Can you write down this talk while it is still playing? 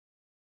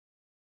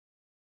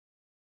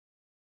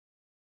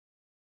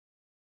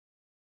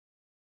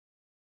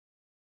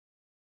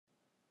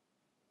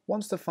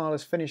Once the file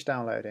is finished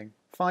downloading,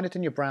 find it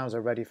in your browser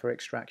ready for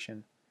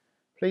extraction.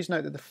 Please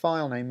note that the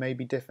file name may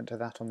be different to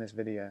that on this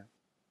video.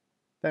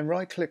 Then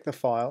right-click the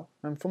file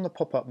and from the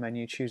pop-up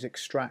menu choose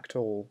Extract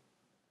All.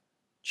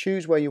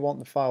 Choose where you want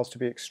the files to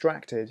be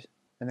extracted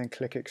and then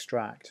click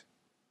Extract.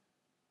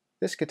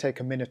 This could take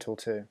a minute or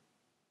two.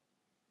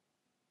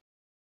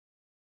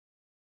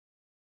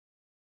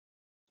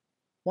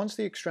 Once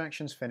the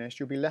extraction is finished,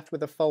 you'll be left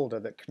with a folder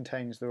that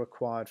contains the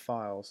required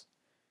files.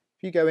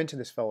 If you go into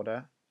this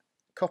folder,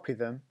 copy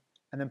them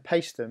and then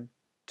paste them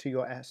to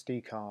your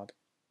SD card.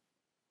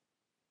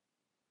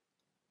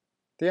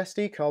 The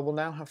SD card will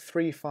now have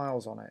 3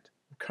 files on it: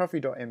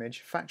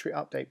 recovery.image, factory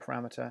update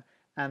parameter,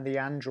 and the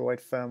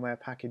Android firmware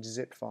package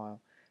zip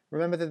file.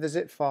 Remember that the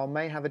zip file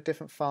may have a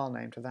different file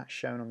name to that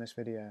shown on this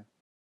video.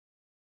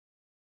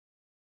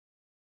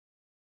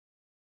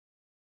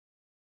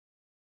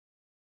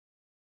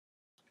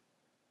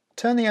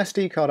 Turn the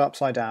SD card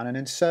upside down and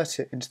insert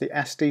it into the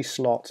SD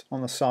slot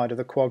on the side of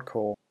the quad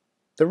core.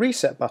 The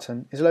reset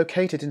button is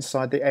located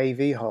inside the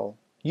AV hole.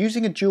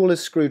 Using a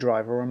jeweler's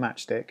screwdriver or a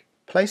matchstick,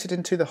 place it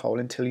into the hole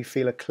until you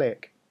feel a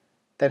click.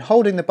 Then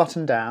holding the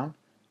button down,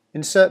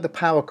 insert the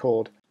power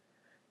cord.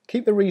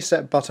 Keep the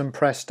reset button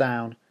pressed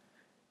down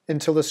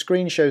until the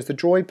screen shows the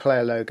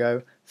DroidPlayer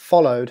logo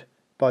followed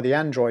by the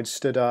Android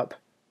stood up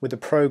with the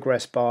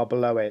progress bar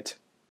below it.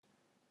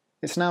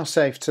 It's now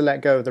safe to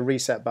let go of the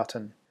reset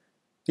button.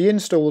 The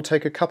install will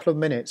take a couple of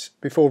minutes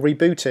before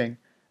rebooting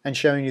and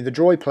showing you the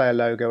DroidPlayer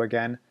logo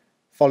again,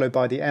 followed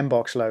by the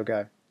Mbox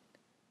logo.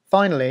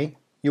 Finally,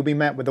 you'll be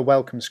met with a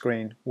welcome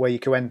screen where you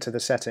can enter the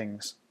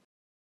settings.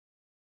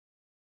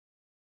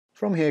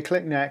 From here,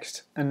 click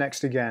Next and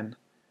Next again.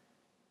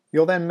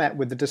 You're then met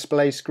with the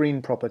display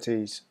screen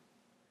properties.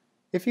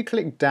 If you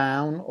click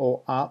down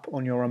or up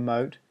on your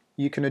remote,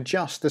 you can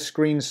adjust the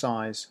screen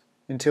size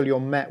until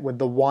you're met with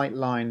the white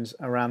lines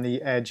around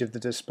the edge of the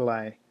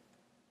display.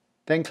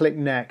 Then click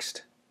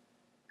Next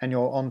and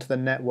you're onto the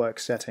network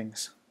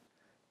settings.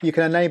 You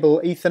can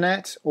enable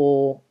Ethernet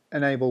or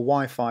enable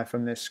Wi-Fi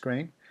from this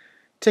screen.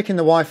 Ticking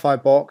the Wi-Fi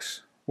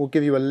box will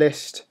give you a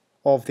list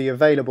of the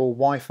available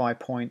Wi-Fi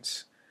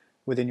points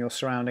within your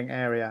surrounding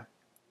area.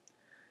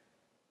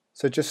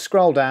 So just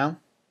scroll down,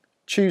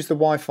 choose the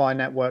Wi-Fi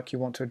network you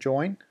want to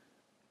join,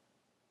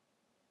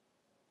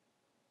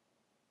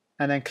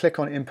 and then click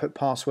on Input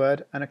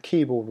Password and a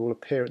keyboard will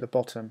appear at the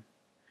bottom.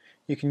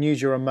 You can use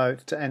your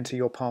remote to enter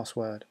your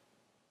password.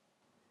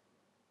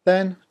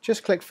 Then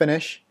just click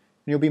Finish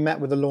and you'll be met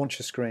with a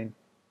launcher screen.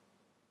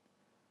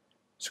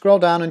 Scroll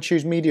down and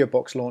choose Media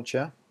Box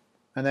Launcher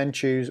and then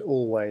choose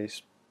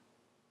Always.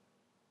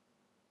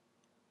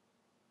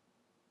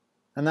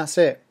 And that's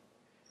it.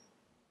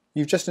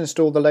 You've just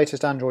installed the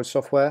latest Android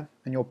software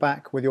and you're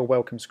back with your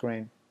welcome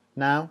screen.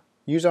 Now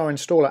use our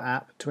installer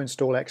app to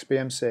install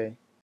XBMC.